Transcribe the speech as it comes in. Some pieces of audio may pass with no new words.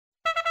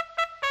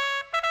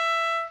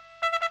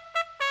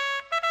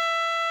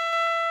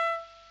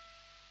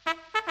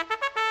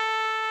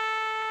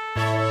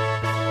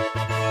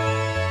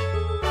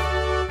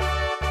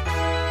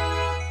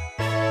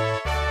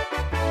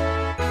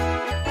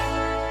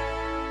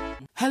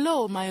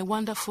Hello, my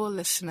wonderful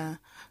listener.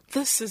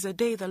 This is a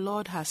day the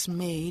Lord has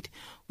made.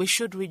 We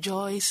should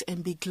rejoice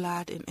and be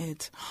glad in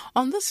it.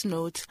 On this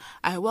note,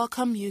 I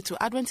welcome you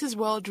to Adventist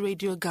World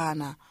Radio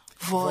Ghana,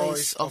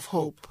 Voice of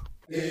Hope.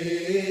 AWR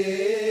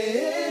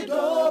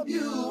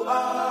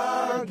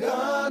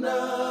Ghana,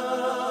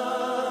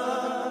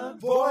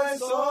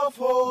 Voice of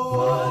Hope.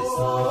 Voice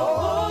of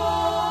Hope.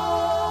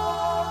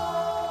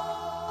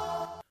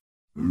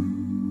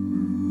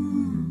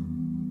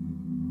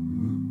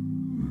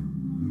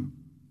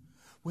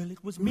 Well,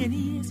 it was many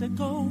years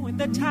ago in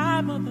the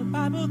time of the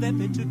Bible that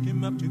they took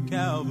him up to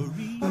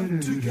Calvary.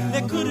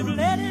 They could have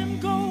let him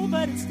go,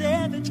 but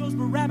instead they chose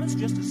Barabbas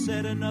just to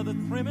set another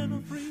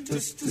criminal free.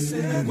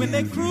 When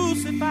they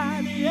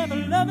crucified the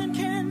ever-loving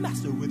King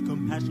Master with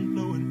compassion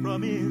flowing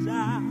from his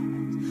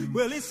eyes,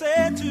 well, he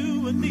said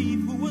to a thief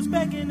who was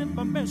begging him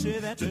for mercy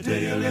that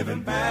today you'll live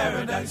in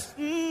paradise.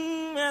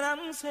 And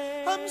I'm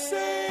saved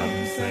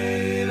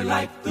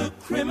like the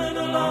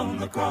criminal on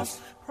the cross.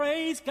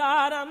 Praise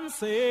God, I'm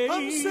saved.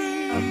 I'm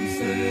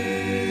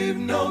saved.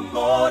 No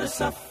more to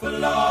suffer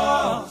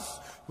loss.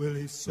 Well,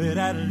 he said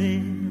I'd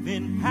live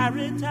in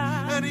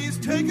paradise, and he's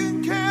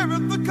taking care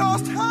of the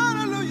cost.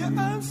 Hallelujah,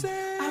 I'm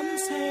saved. I'm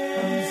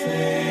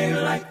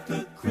saved like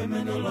the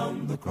criminal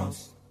on the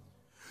cross.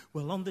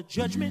 Well, on the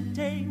judgment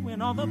day,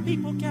 when all the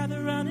people gather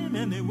around him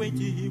and they wait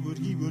to hear what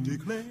he will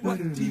declare,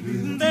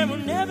 there will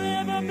never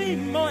ever be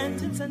more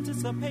intense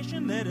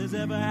anticipation that has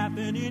ever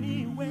happened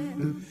anywhere.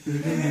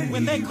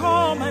 When they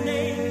call my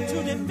name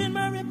to defend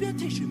my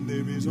reputation,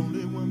 there is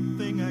only one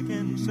thing I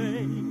can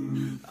say.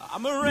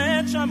 I'm a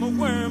wretch, I'm a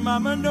worm,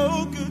 I'm a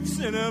no good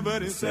sinner,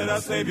 but he said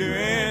I'll save you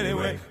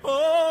anyway.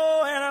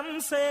 Oh, and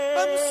I'm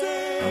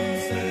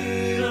saved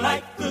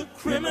like the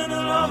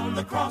criminal on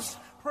the cross.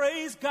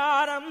 Praise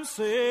God, I'm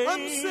saved.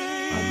 I'm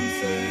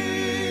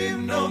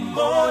saved. No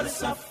more to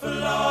suffer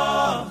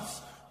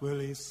loss. Well,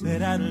 he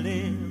said I'd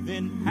live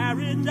in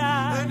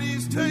paradise, and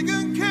he's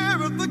taking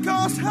care of the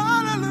cost.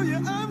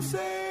 Hallelujah, I'm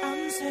saved.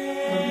 I'm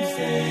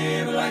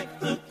saved like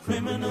the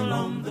criminal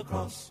on the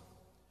cross.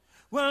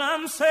 Well,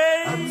 I'm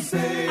saved. I'm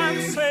saved.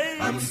 I'm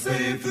saved. I'm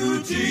saved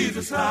through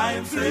Jesus. I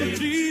am saved.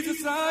 Through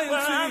Jesus, I am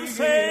well,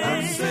 saved.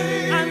 I'm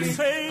saved. I'm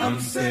saved. I'm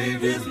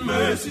saved. His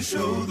mercy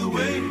showed the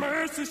way.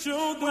 Mercy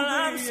showed the way.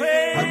 I'm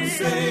saved. I'm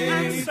saved.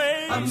 I'm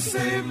saved. I'm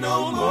saved.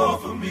 No more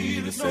for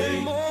me to say.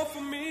 No more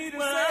for me to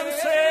say. I'm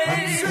saved.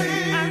 I'm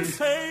saved. I'm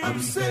saved.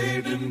 I'm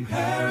saved in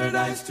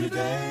paradise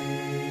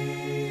today.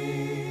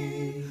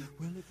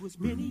 It was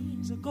many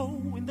years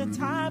ago in the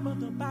time of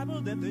the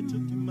Bible that they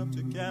took him up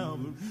to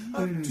Calvary.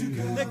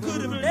 They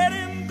could have let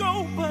him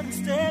go, but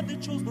instead they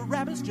chose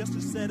Barabbas just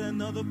to set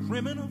another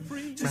criminal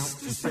free.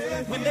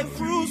 When they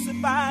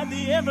crucified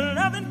the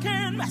ever-loving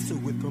King Master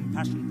with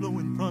compassion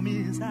flowing from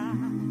his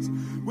eyes,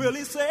 well,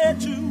 he said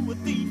to a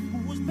thief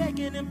who was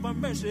begging him for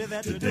mercy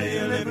that today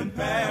you'll live in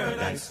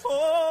paradise.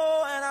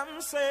 Oh, and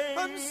I'm saved.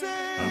 I'm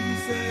saved. I'm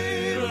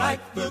saved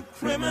like the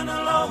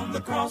criminal on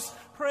the cross.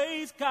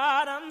 Praise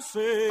God, I'm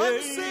saved.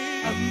 I'm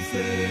saved. I'm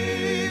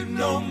saved.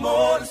 No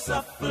more to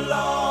suffer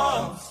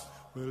loss.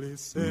 Well, he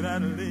said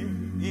I'd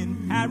live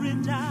in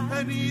paradise,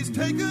 and he's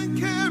taking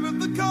care of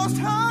the cost.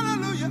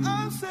 Hallelujah,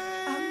 I'm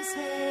saved. I'm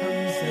saved.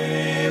 I'm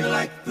saved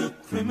like the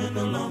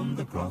criminal on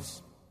the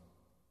cross.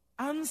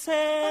 I'm saved.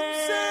 I'm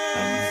saved.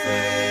 I'm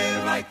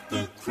saved like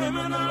the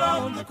criminal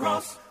on the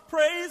cross.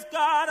 Praise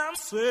God, I'm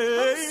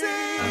saved. I'm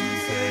saved. I'm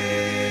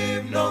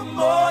saved. No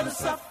more to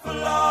suffer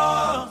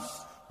loss.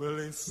 Well,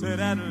 he said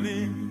I'd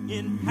live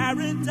in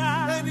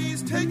paradise, and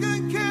he's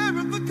taking care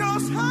of the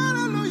cost.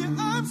 Hallelujah,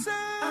 I'm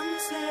saved. I'm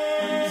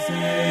saved. I'm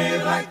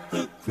saved like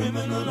the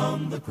criminal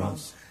on the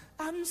cross.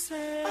 I'm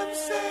saved. I'm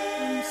saved.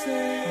 I'm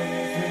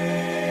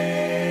saved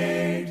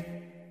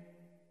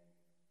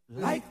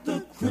like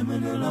the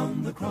criminal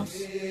on the cross.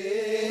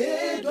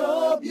 AWR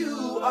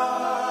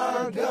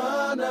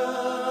Ghana,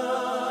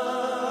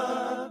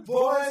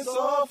 Voice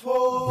of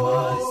Hope.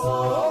 Voice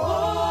of Hope.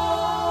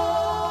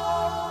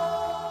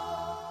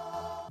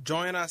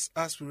 Join us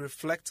as we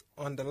reflect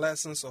on the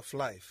lessons of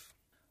life.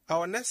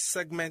 Our next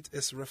segment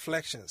is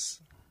Reflections.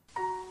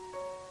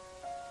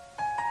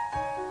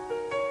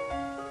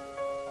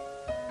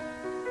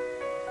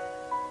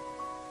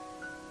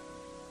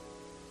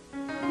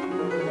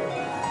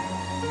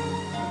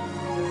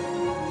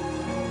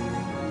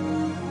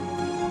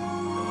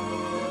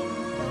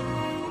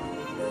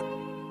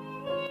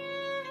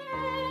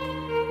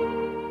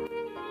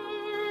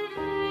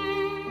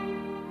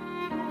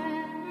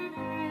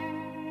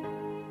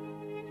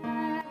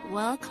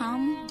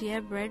 Welcome,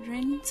 dear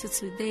brethren, to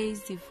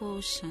today's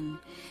devotion.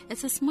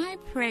 It is my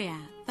prayer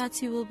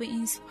that you will be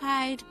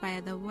inspired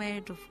by the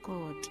Word of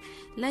God.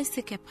 Let's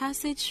take a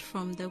passage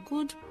from the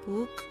good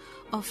book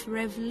of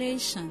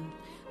Revelation.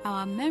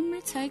 Our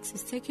memory text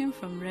is taken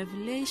from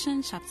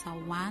Revelation chapter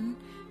 1,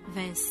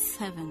 verse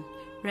 7.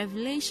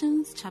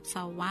 Revelation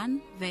chapter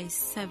 1 verse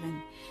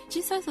 7.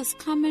 Jesus is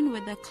coming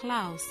with the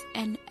clouds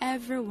and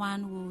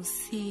everyone will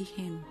see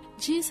him.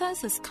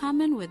 Jesus is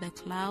coming with the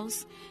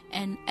clouds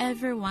and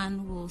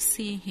everyone will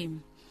see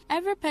him.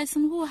 Every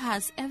person who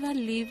has ever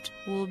lived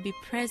will be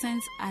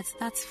present at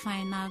that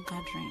final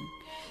gathering.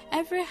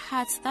 Every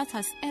heart that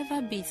has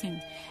ever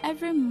beaten,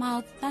 every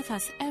mouth that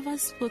has ever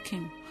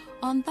spoken,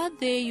 on that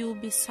day you will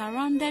be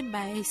surrounded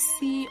by a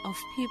sea of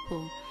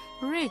people,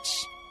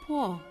 rich,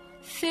 poor,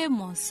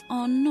 famous,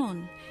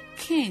 unknown,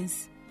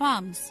 kings,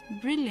 palms,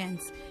 brilliant,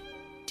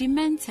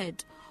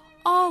 demented.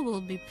 All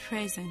will be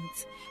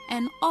present,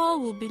 and all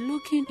will be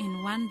looking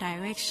in one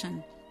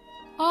direction.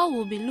 All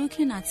will be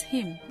looking at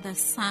him, the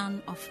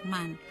Son of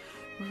Man,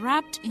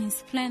 wrapped in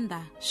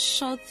splendor,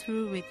 shot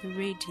through with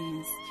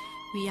radiance.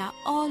 We are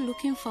all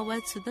looking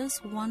forward to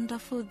this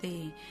wonderful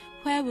day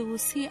where we will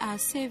see our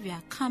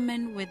Savior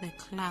coming with the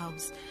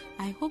clouds.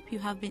 I hope you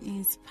have been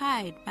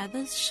inspired by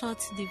this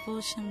short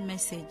devotion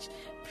message.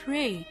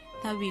 Pray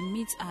that we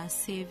meet our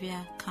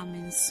Savior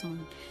coming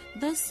soon.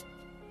 This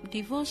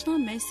devotional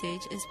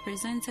message is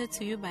presented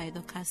to you by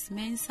Dr.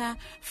 Mensah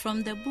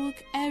from the book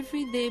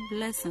Everyday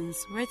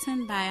Blessings,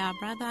 written by our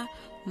brother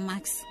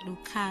Max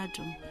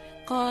Lucado.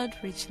 God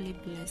richly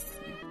bless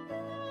you.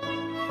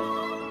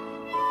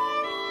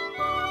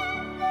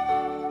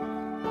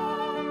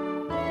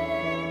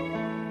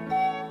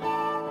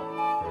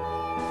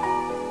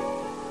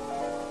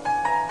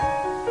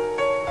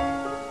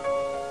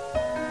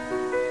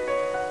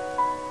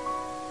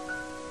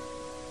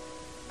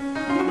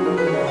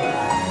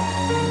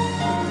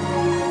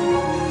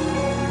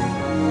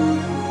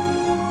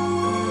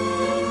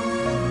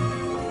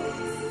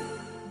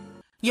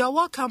 You're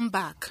welcome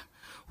back.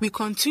 We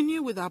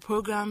continue with our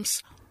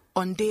programs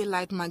on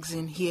Daylight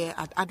Magazine here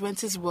at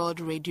Adventist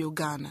World Radio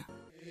Ghana.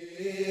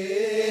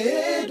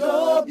 AWR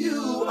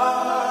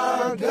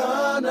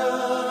Ghana,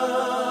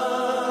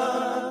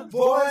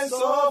 Voice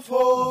of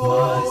Hope.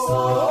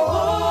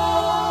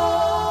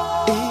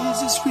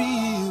 AIDS is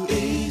real,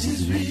 AIDS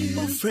is real.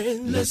 Oh,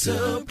 friend, let's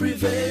help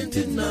prevent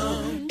it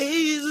now.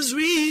 AIDS is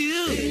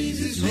real,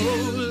 AIDS is real.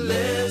 Oh,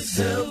 let's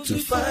help to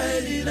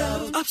fight it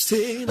out.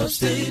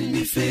 Abstain,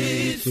 be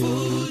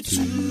faithful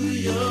to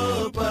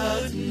your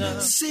partner.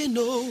 Say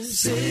no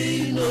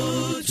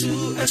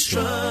to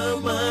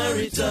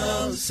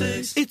extramarital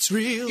sex. It's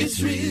real,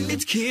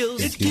 it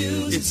kills,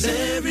 it's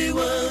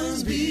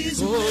everyone's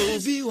business. Oh,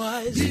 be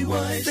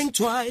wise, think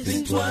twice,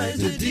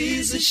 the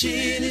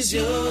decision is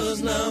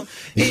yours now.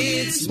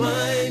 It's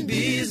my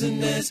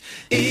business,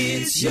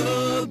 it's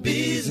your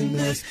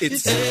business,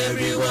 it's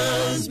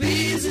everyone's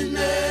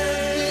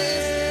business.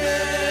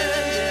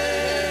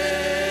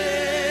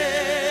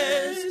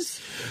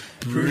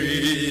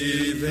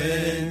 Preventing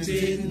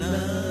now.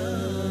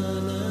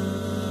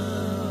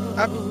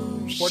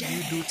 What do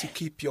you do to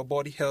keep your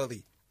body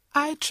healthy?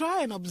 I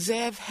try and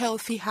observe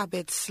healthy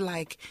habits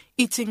like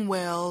eating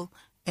well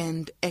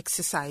and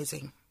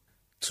exercising.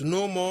 To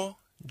know more,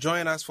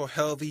 join us for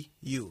Healthy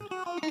You.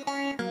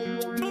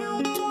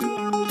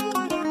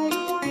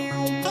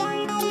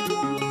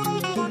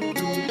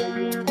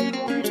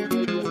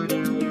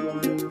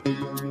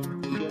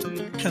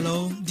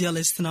 Hello, dear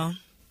listener.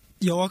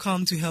 You're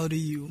welcome to Healthy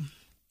You.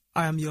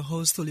 I am your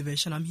host, Oliver,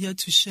 and I'm here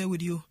to share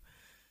with you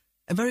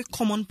a very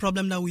common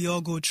problem that we all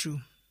go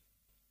through.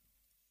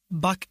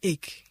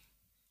 Backache,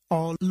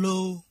 or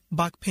low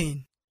back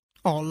pain,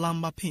 or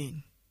lumbar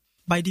pain.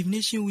 By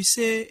definition, we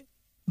say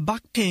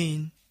back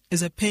pain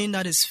is a pain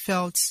that is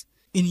felt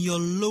in your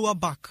lower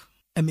back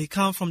and may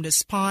come from the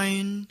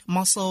spine,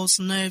 muscles,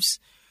 nerves,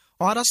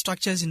 or other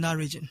structures in that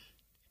region.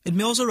 It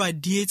may also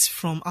radiate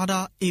from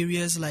other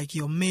areas like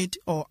your mid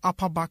or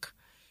upper back,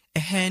 a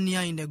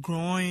hernia in the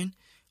groin,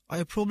 or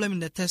a problem in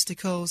the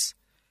testicles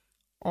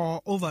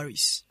or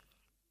ovaries.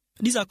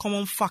 These are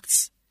common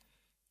facts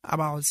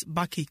about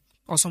backache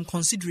or some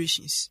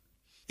considerations.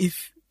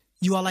 If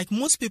you are like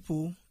most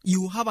people,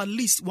 you will have at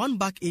least one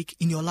backache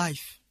in your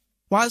life.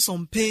 While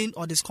some pain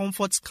or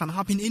discomfort can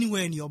happen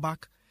anywhere in your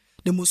back,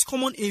 the most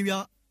common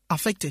area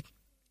affected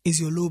is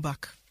your low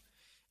back.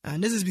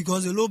 And this is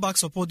because the low back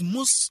supports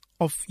most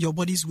of your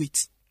body's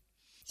weight.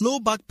 Low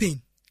back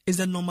pain is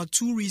the number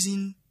 2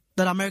 reason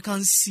that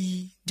Americans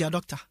see their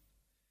doctor.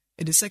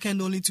 It is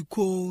second only to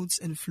colds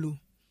and flu.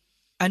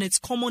 And it's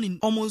common in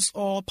almost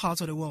all parts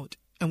of the world,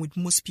 and with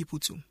most people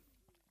too.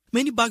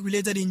 Many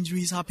back-related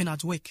injuries happen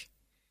at work,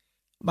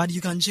 but you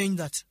can change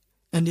that.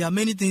 And there are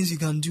many things you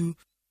can do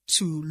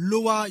to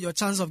lower your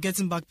chance of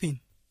getting back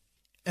pain.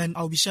 And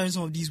I'll be sharing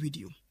some of these with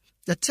you.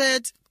 The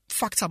third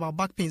fact about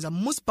back pain is that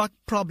most back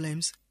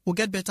problems will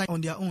get better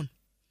on their own.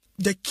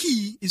 The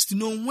key is to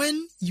know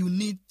when you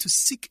need to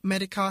seek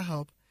medical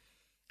help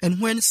and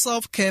when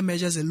self-care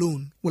measures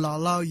alone will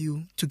allow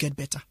you to get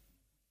better.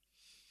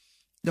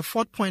 The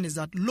fourth point is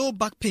that low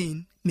back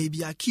pain may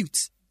be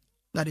acute,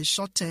 that is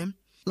short-term,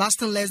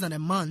 lasting less than a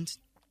month,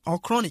 or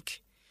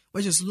chronic,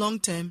 which is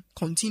long-term,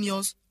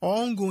 continuous, or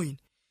ongoing,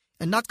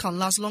 and that can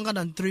last longer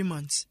than 3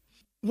 months.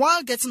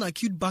 While getting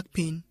acute back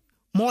pain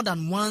more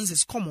than once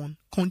is common,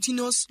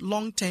 continuous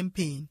long-term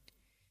pain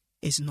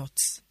is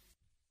not.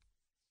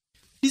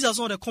 These are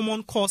some of the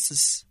common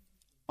causes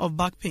of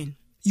back pain.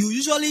 You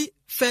usually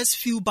first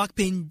feel back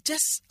pain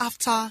just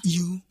after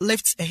you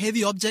lift a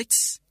heavy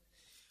object,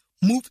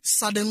 move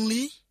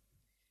suddenly,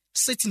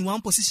 sit in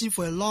one position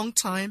for a long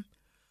time,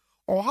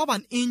 or have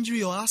an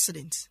injury or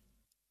accident.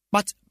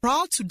 But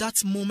prior to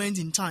that moment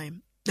in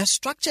time, the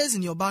structures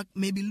in your back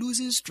may be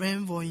losing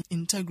strength or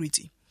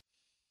integrity.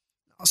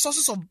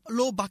 Sources of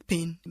low back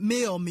pain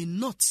may or may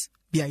not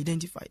be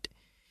identified,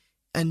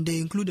 and they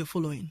include the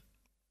following: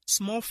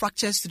 small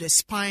fractures to the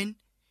spine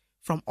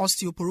from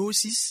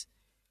osteoporosis,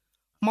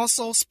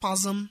 muscle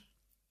spasm,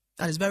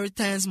 that is very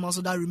tense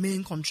muscle that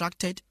remain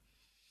contracted,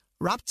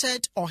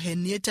 ruptured or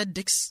herniated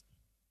discs,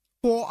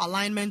 poor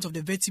alignment of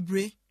the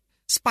vertebrae,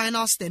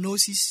 spinal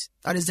stenosis,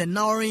 that is the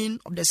narrowing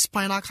of the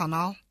spinal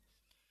canal,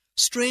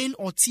 strain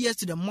or tears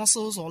to the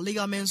muscles or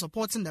ligaments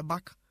supporting the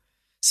back,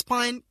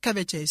 spine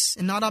curvatures,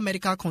 and other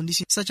medical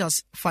conditions such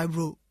as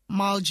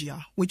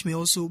fibromyalgia, which may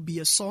also be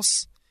a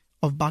source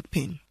of back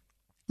pain.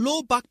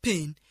 Low back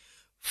pain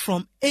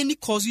from any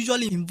cause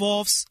usually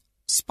involves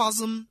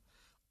spasm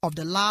of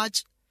the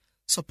large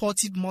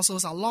supportive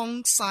muscles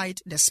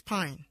alongside the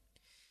spine.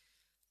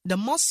 The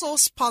muscle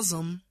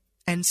spasm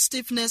and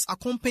stiffness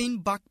accompanying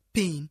back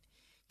pain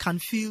can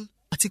feel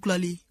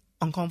particularly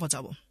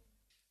uncomfortable.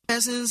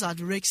 Persons at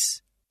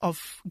risk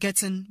of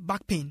getting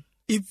back pain.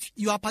 If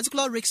you are at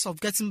particular risk of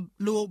getting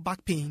low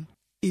back pain,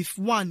 if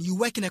one, you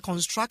work in a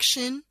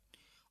construction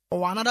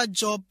or another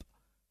job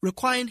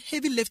requiring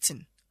heavy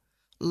lifting,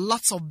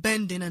 lots of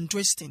bending and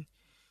twisting,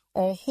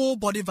 or whole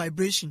body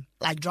vibration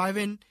like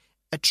driving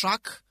a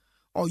truck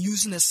or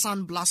using a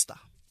sandblaster.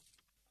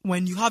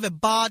 When you have a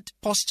bad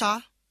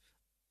posture,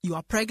 you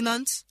are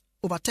pregnant,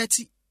 over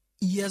 30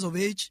 years of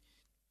age,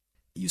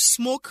 you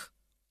smoke,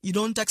 you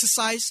don't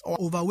exercise or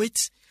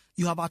overweight,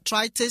 you have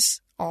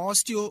arthritis or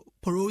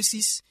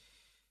osteoporosis,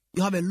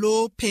 you have a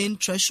low pain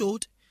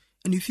threshold,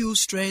 and you feel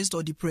stressed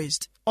or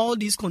depressed. All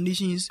these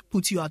conditions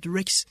put you at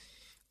risk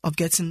of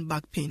getting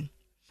back pain.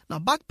 Now,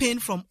 back pain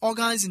from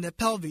organs in the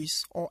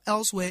pelvis or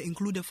elsewhere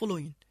include the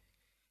following: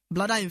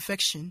 bladder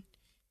infection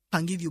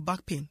can give you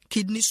back pain,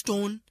 kidney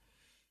stone,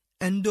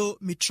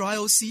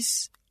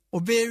 endometriosis,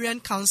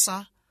 ovarian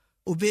cancer,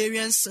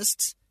 ovarian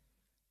cysts,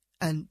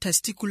 and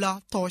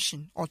testicular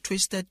torsion or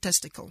twisted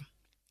testicle.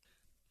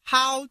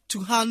 How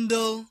to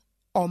handle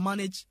or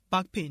manage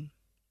back pain?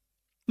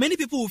 Many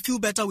people will feel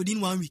better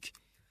within 1 week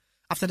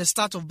after the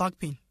start of back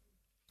pain.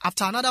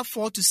 After another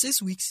 4 to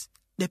 6 weeks,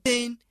 the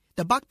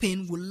back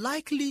pain will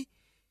likely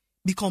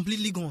be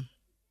completely gone.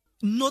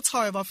 Note,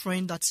 however,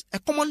 friend, that a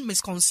common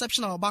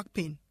misconception about back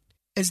pain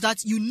is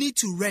that you need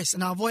to rest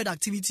and avoid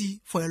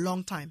activity for a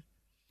long time.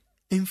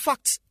 In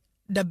fact,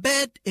 the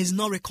bed is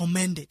not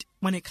recommended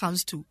when it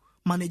comes to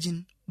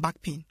managing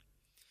back pain.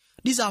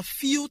 These are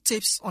few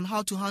tips on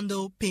how to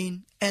handle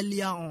pain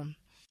earlier on.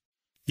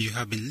 You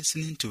have been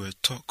listening to a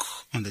talk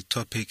on the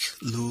topic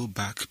low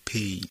back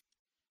pain.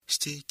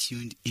 Stay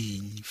tuned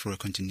in for a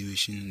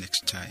continuation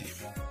next time.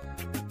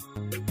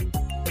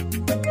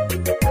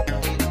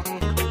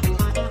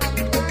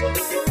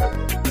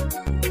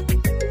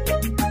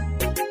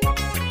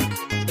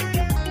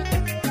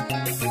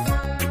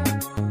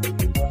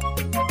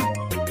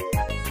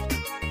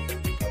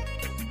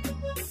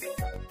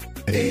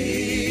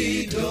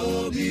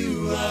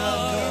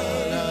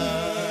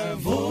 AWR,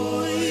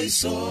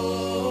 Voice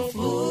of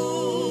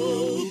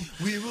Hope,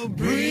 we will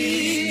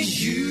bring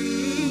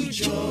you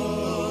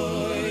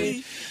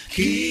joy,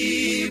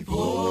 keep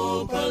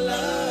hope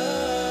alive.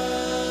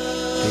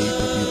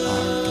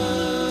 AWR,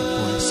 the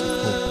Voice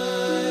of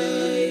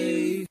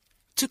Hope.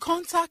 To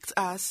contact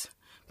us,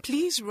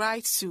 please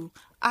write to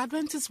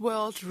Adventist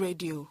World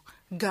Radio,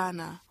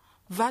 Ghana,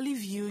 Valley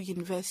View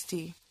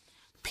University,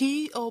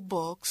 P.O.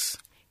 Box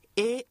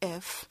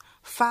AF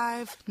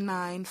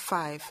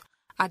 595,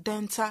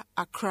 Adenta,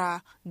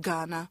 Accra,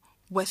 Ghana,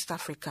 West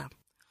Africa.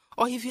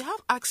 Or if you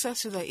have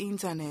access to the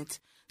internet,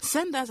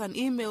 send us an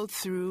email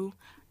through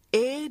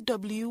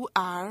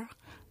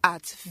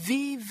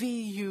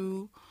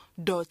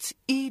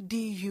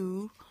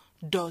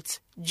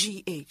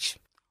awr@vvu.edu.gh.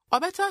 Or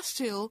better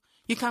still,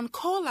 you can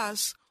call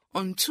us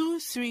on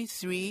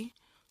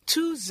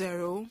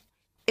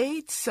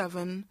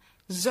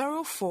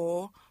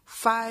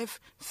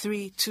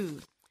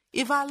 233-2087-04-532.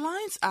 If our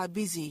lines are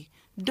busy,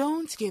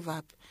 don't give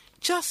up.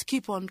 Just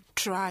keep on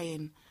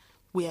trying.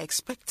 We are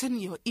expecting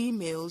your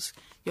emails,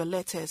 your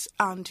letters,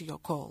 and your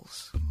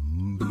calls.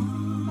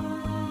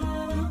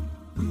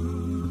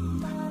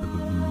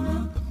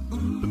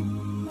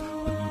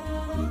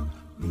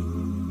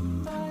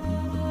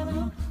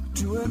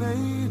 To an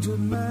aged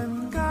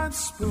man God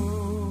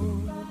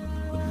spoke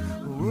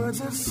words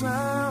that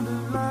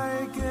sounded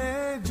like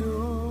a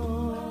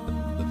joke.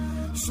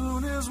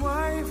 Soon his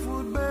wife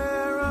would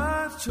bear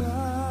a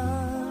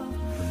child,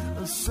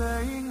 a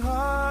saying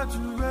hard to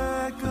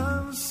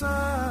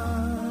reconcile.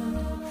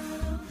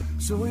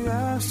 So we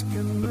ask,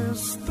 can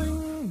this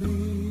thing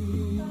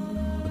be?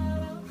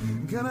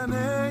 Can a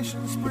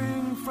nation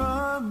spring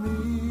from me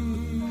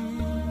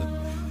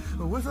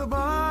with a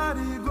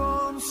body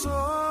grown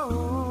so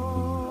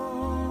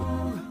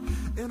old?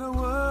 In a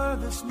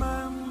word, this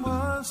man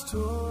was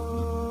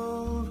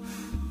told,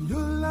 your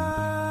life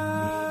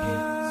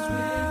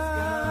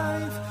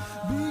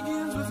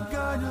begins with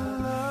God, your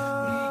love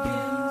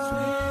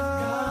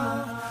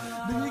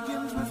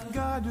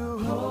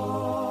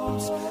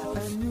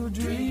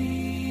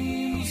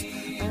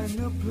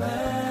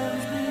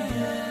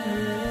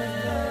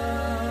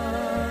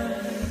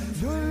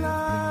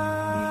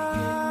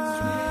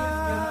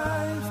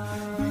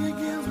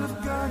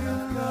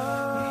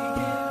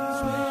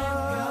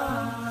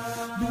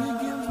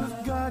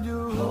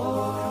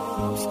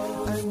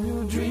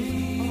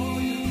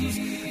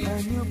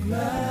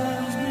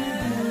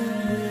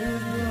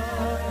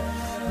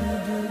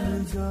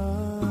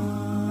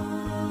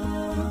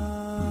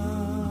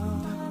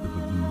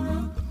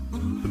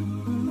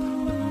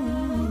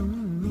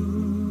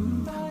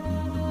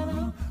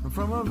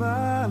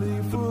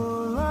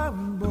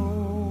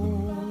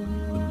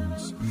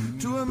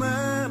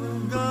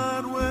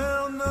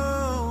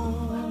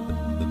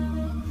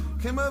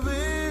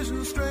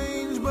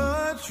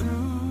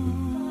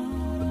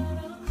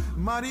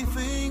mighty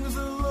things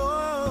the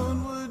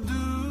Lord would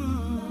do.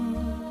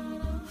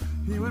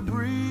 He would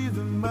breathe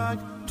them back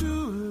to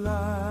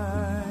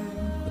life.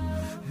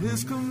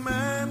 His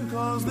command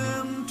caused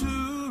them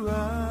to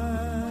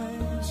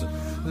rise.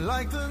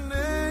 Like the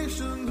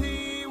nation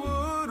he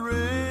would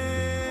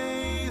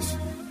raise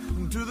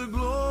to the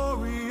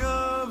glory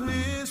of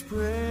his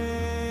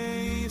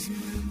praise.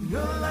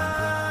 Your life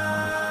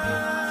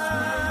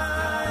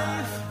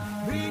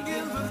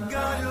begins with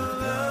God, your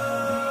love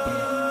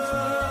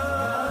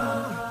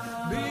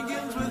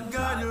begins with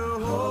God, your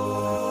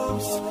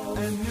hopes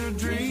and your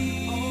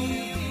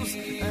dreams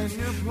and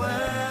your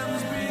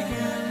plans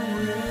begin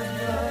with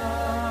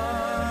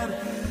God.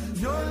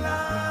 Your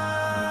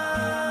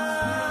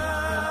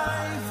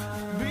life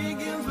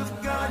begins with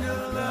God,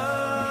 your love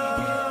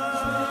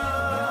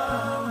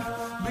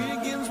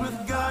begins with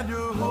God,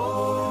 your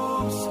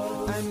hopes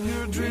and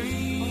your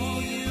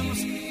dreams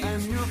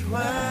and your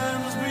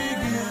plans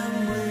begin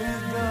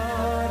with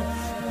God.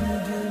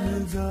 Begin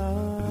with God.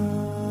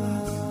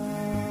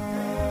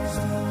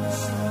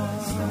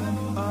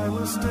 I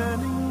was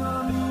standing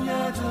on the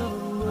edge of the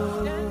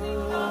world,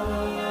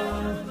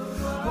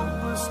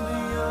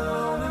 hopelessly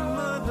alone in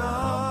the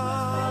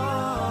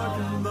dark.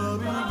 In the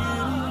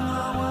beginning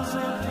I was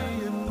empty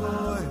and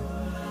void.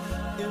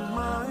 In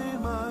my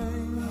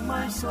mind,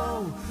 my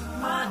soul,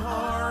 my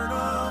heart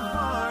of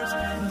hearts,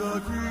 the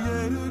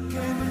Creator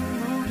came and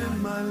moved in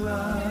my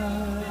life.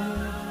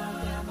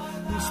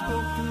 He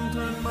spoke and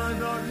turned my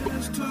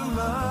darkness to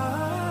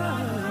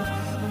light.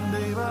 And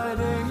day by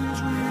day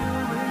He's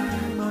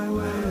rearranging my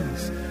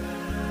ways.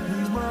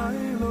 He's my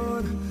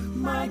Lord,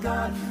 my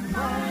God,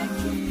 my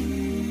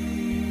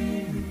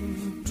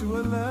King. To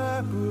a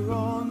leper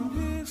on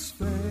his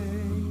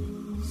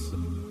face,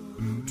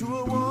 to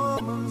a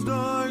woman's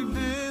dark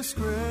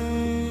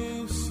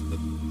disgrace,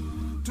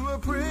 to a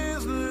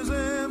prisoner's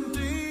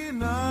empty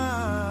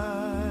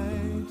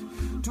night,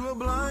 to a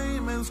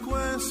blind man's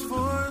quest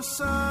for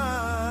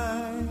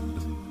sight,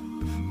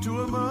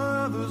 to a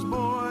mother's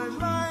boy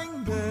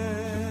lying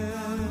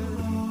dead,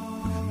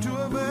 to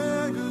a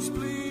beggar's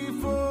plea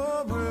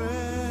for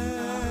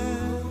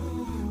bread,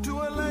 to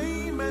a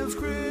lame man's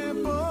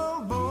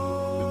crippled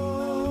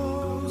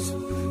bones,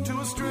 to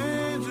a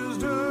stranger's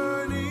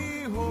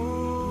dirty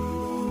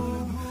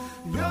home.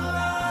 Your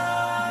life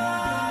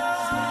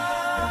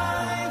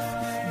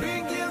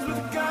begins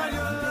with God,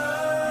 your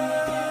love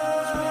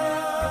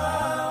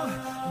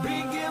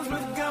begins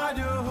with God,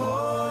 your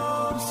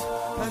hopes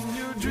and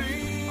your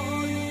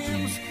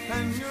dreams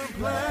and your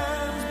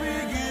plans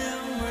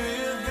begin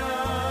with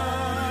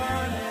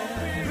God.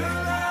 Your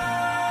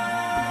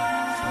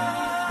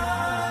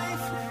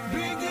life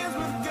begins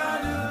with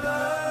God, your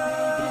love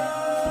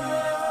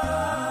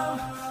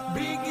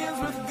begins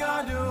with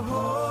God, your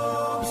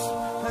hopes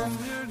and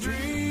your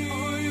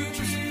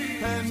dreams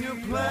and your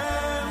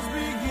plans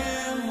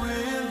begin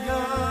with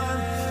God.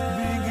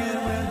 Begin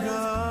with God.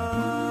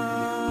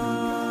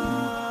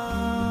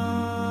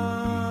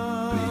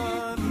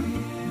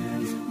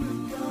 Begins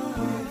with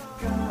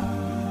God.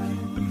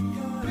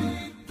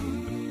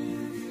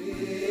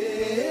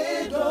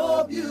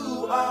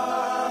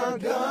 AWR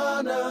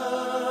Ghana,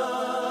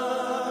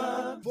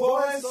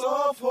 Voice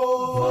of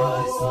Hope.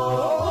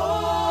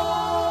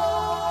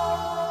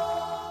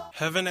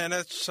 Heaven and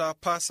earth shall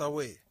pass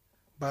away,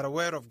 but the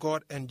word of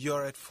God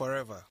endureth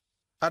forever.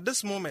 At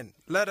this moment,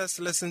 let us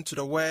listen to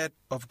the word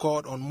of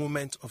God on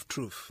Moment of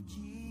Truth.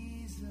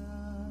 Jesus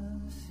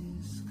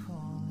is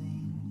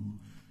calling,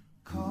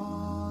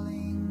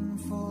 calling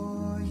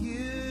for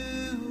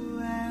you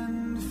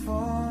and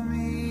for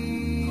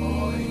me.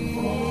 Calling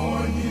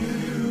for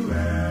you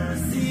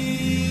and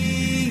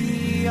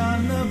see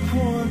on the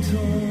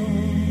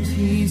portals,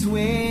 he's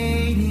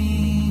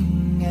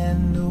waiting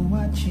and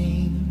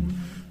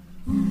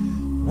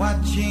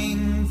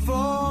watching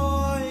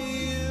for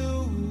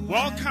you.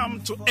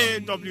 Welcome to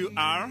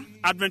AWR,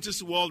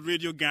 Adventist World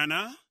Radio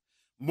Ghana.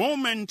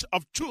 Moment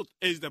of Truth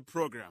is the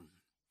program.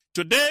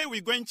 Today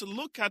we're going to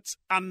look at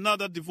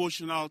another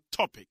devotional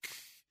topic.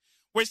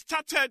 We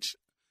started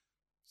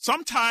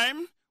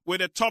sometime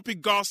with the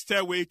topic God's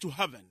Stairway to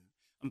Heaven.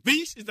 And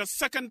this is the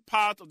second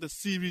part of the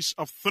series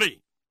of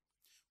 3.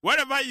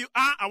 Wherever you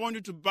are, I want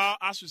you to bow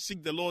as we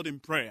seek the Lord in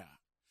prayer.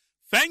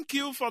 Thank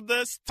you for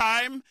this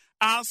time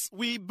as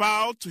we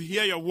bow to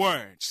hear your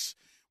words.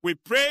 We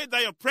pray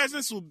that your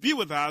presence will be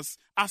with us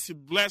as you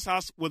bless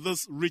us with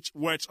these rich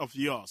words of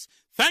yours.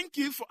 Thank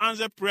you for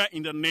answered prayer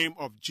in the name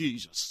of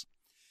Jesus.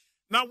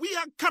 Now we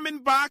are coming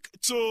back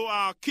to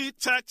our key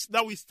text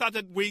that we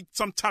started with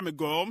some time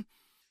ago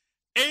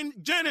in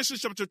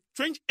Genesis chapter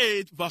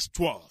 28 verse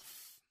 12.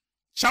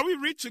 Shall we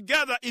read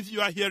together if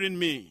you are hearing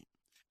me?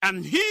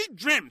 And he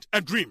dreamed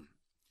a dream,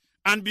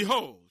 and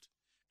behold,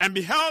 and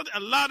beheld a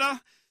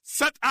ladder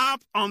set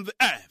up on the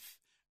earth,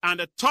 and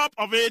the top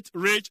of it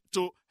reached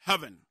to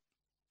heaven.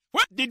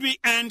 Where did we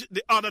end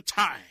the other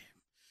time?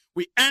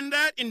 We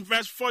ended in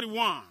verse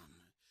 41,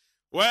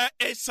 where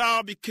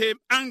Esau became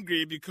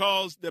angry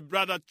because the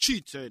brother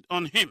cheated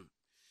on him.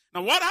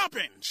 Now what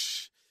happened?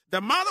 The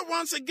mother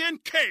once again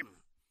came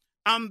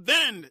and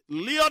then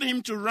lured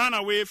him to run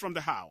away from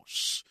the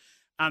house.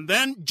 And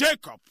then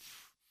Jacob,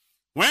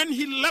 when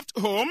he left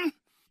home,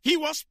 he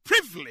was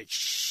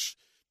privileged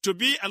to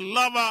be a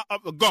lover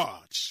of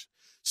God.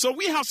 So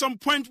we have some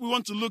points we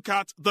want to look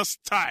at this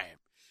time.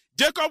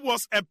 Jacob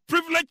was a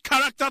privileged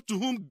character to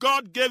whom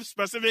God gave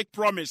specific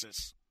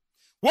promises.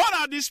 What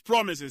are these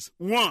promises?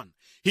 1,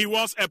 he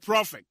was a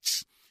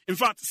prophet. In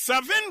fact,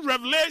 7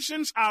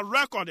 revelations are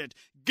recorded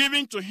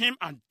given to him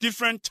at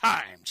different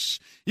times.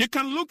 You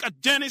can look at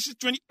Genesis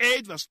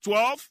 28 verse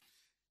 12,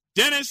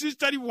 Genesis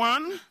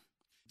 31,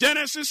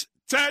 Genesis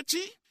 30.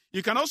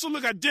 You can also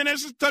look at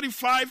Genesis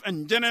 35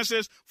 and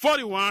Genesis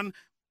 41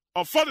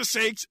 or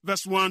 46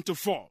 verse 1 to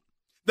 4.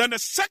 Then the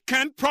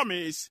second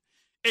promise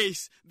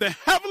is the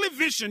heavenly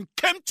vision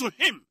came to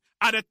him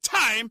at a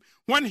time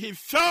when he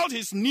felt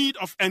his need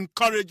of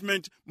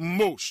encouragement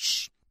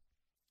most.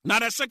 Now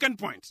the second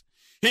point,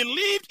 he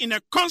lived in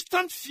a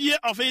constant fear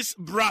of his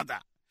brother.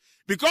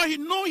 Because he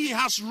knew he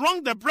has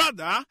wronged the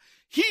brother,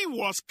 he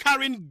was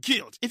carrying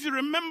guilt. If you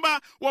remember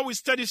what we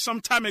studied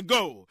some time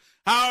ago,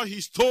 how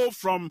he stole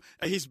from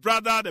his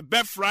brother the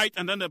birthright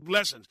and then the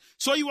blessings.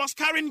 So he was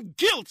carrying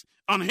guilt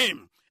on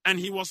him, and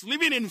he was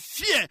living in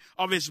fear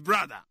of his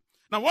brother.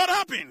 Now what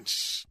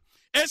happens?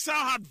 Esau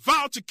had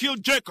vowed to kill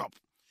Jacob.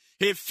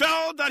 He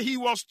felt that he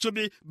was to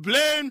be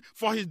blamed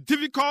for his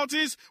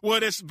difficulties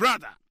with his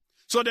brother.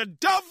 So the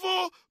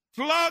devil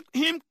plagued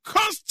him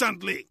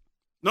constantly.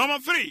 Number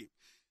 3,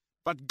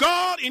 but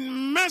God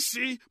in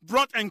mercy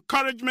brought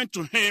encouragement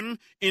to him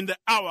in the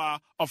hour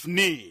of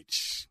need.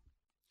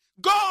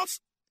 God's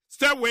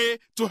stairway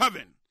to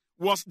heaven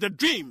was the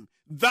dream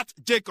that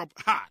Jacob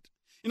had.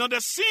 You know,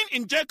 the scene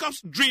in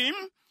Jacob's dream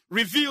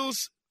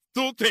reveals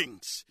 2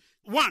 things.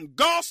 1,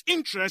 God's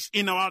interest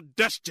in our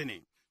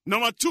destiny.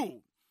 Number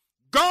 2,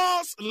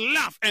 God's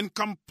love and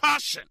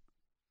compassion.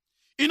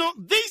 You know,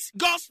 this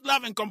God's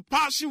love and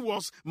compassion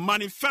was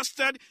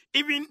manifested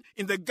even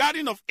in the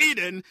Garden of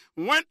Eden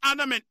when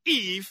Adam and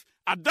Eve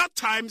at that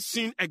time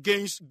sinned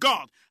against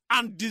God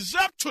and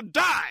deserved to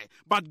die,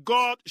 but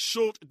God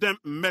showed them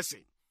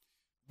mercy.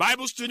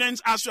 Bible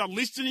students, as you are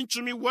listening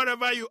to me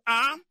wherever you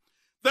are,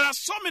 there are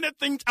so many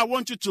things I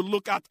want you to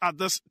look at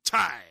this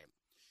time.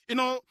 You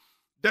know,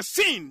 the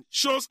scene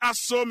shows us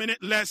so many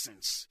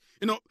lessons.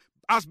 You know,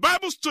 as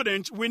Bible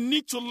students, we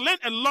need to learn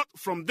a lot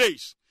from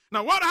this.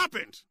 Now, what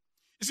happened?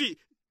 You see,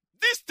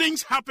 these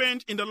things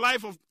happened in the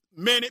life of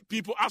many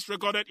people as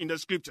recorded in the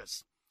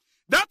scriptures.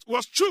 That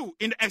was true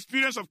in the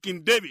experience of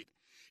King David.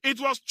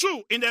 It was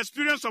true in the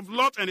experience of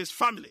Lot and his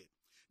family.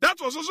 That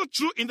was also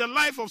true in the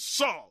life of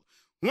Saul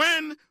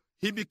when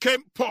he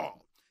became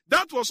Paul.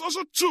 That was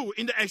also true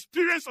in the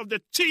experience of the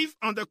thief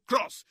on the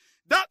cross.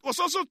 That was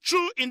also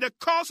true in the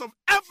cause of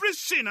every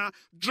sinner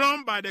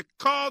drawn by the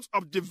cause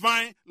of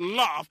divine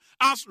love,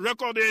 as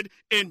recorded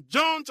in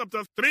John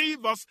chapter 3,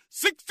 verse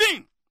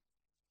 16.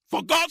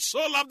 For God so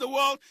loved the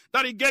world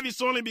that he gave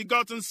his only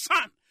begotten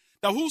Son,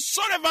 that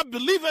whosoever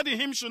believeth in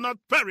him should not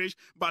perish,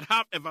 but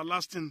have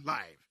everlasting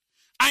life.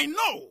 I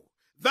know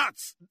that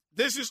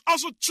this is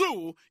also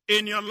true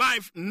in your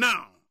life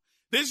now.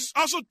 This is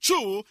also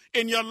true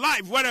in your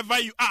life wherever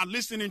you are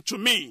listening to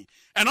me.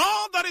 And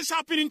all that is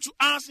happening to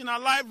us in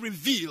our life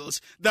reveals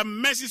the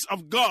mercies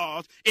of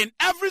God in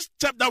every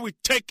step that we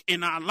take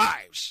in our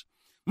lives.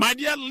 My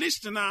dear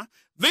listener,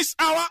 this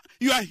hour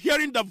you are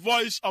hearing the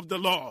voice of the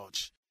Lord.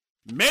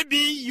 Maybe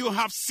you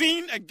have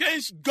sinned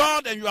against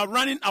God and you are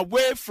running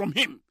away from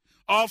him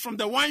or from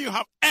the one you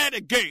have erred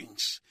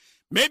against.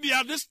 Maybe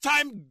at this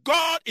time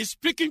God is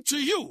speaking to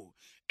you.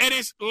 It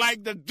is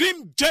like the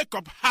dream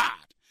Jacob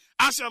had.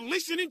 As you're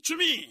listening to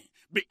me,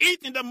 be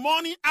it in the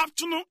morning,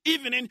 afternoon,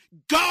 evening,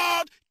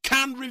 God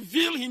can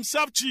reveal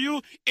himself to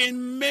you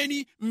in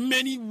many,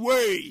 many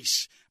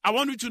ways. I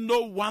want you to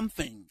know one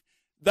thing,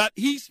 that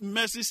his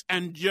mercies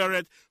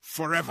endureth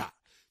forever.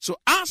 So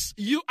as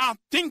you are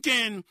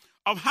thinking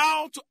of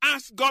how to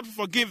ask God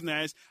for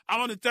forgiveness, I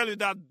want to tell you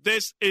that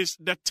this is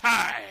the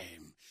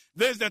time.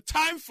 This is the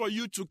time for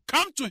you to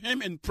come to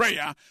him in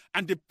prayer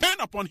and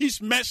depend upon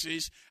his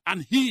mercies,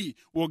 and he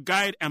will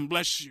guide and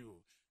bless you.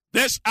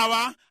 This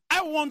hour,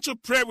 I want to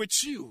pray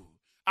with you.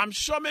 I'm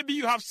sure maybe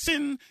you have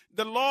seen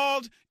the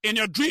Lord in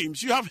your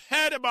dreams. You have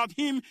heard about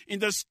him in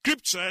the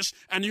scriptures,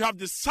 and you have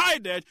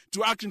decided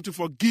to ask him to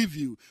forgive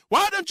you.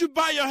 Why don't you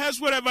bow your heads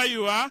wherever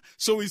you are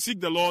so we seek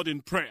the Lord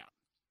in prayer?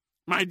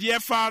 My dear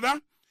Father,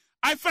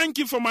 I thank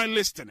you for my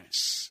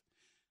listeners.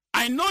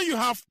 I know you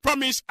have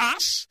promised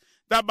us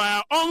that by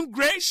our own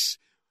grace,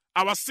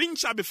 our sins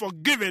shall be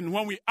forgiven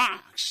when we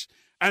ask.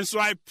 And so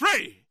I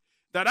pray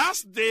that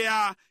as they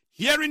are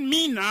hearing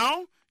me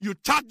now, you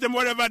touch them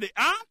wherever they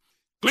are,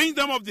 cleanse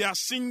them of their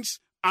sins,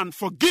 and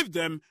forgive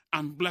them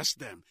and bless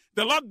them.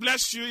 The Lord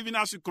bless you even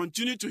as you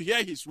continue to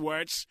hear his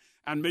words,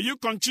 and may you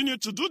continue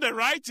to do the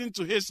right thing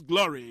to his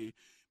glory.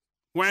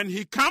 When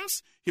he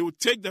comes, he will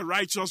take the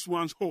righteous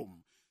ones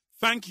home.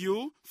 Thank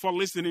you for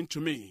listening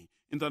to me.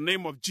 In the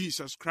name of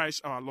Jesus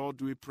Christ our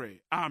Lord we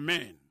pray.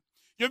 Amen.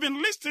 You've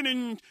been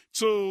listening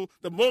to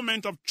the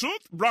Moment of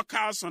Truth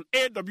broadcast on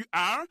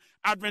AWR,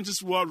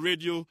 Adventist World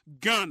Radio,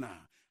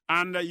 Ghana.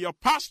 And your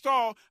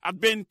pastor has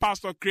been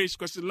Pastor Chris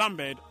Kwesi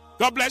Lambert.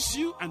 God bless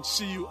you and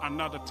see you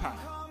another time.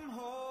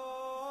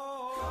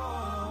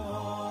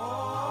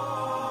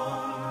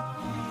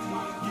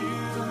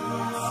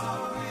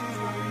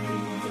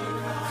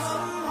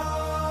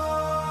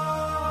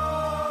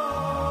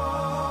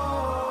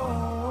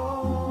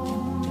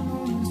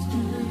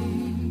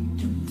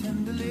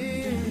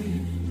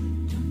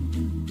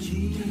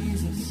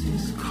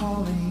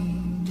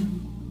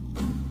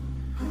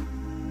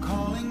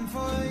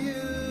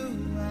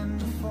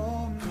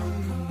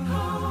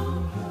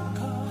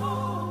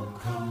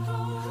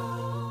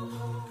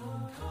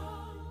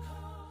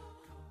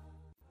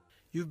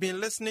 You've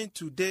been listening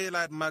to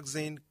Daylight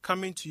Magazine,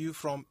 coming to you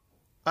from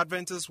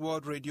Adventist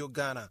World Radio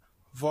Ghana,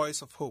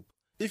 Voice of Hope.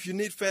 If you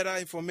need further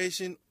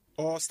information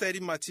or study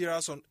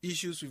materials on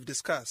issues we've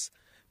discussed,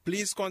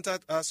 please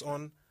contact us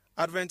on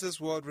Adventist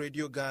World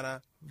Radio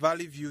Ghana,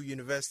 Valley View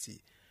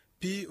University,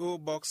 P.O.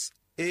 Box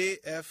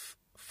AF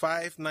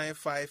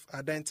 595,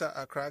 Adenta,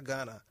 Accra,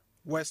 Ghana,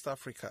 West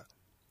Africa.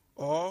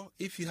 Or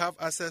if you have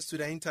access to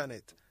the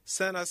internet,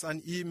 send us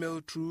an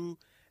email through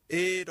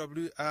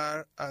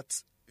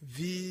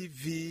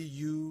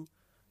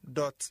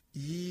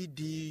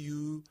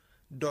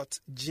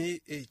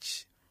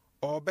awr@vvu.edu.gh,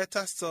 or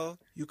better still,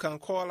 you can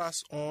call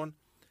us on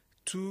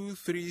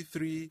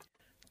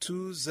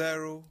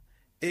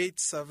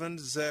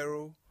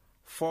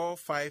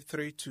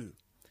 233-20-870-4532.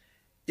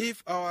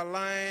 If our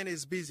line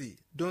is busy,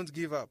 don't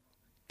give up.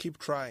 Keep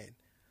trying,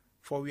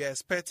 for we are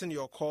expecting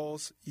your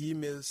calls,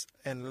 emails,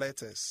 and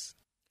letters.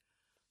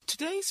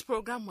 Today's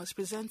program was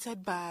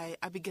presented by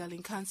Abigail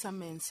Nkansa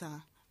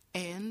Mensah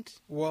and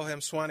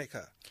Wilhelm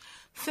Swanika.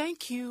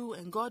 Thank you,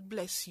 and God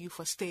bless you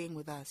for staying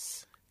with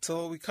us.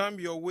 Till we come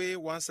your way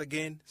once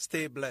again,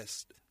 stay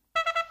blessed.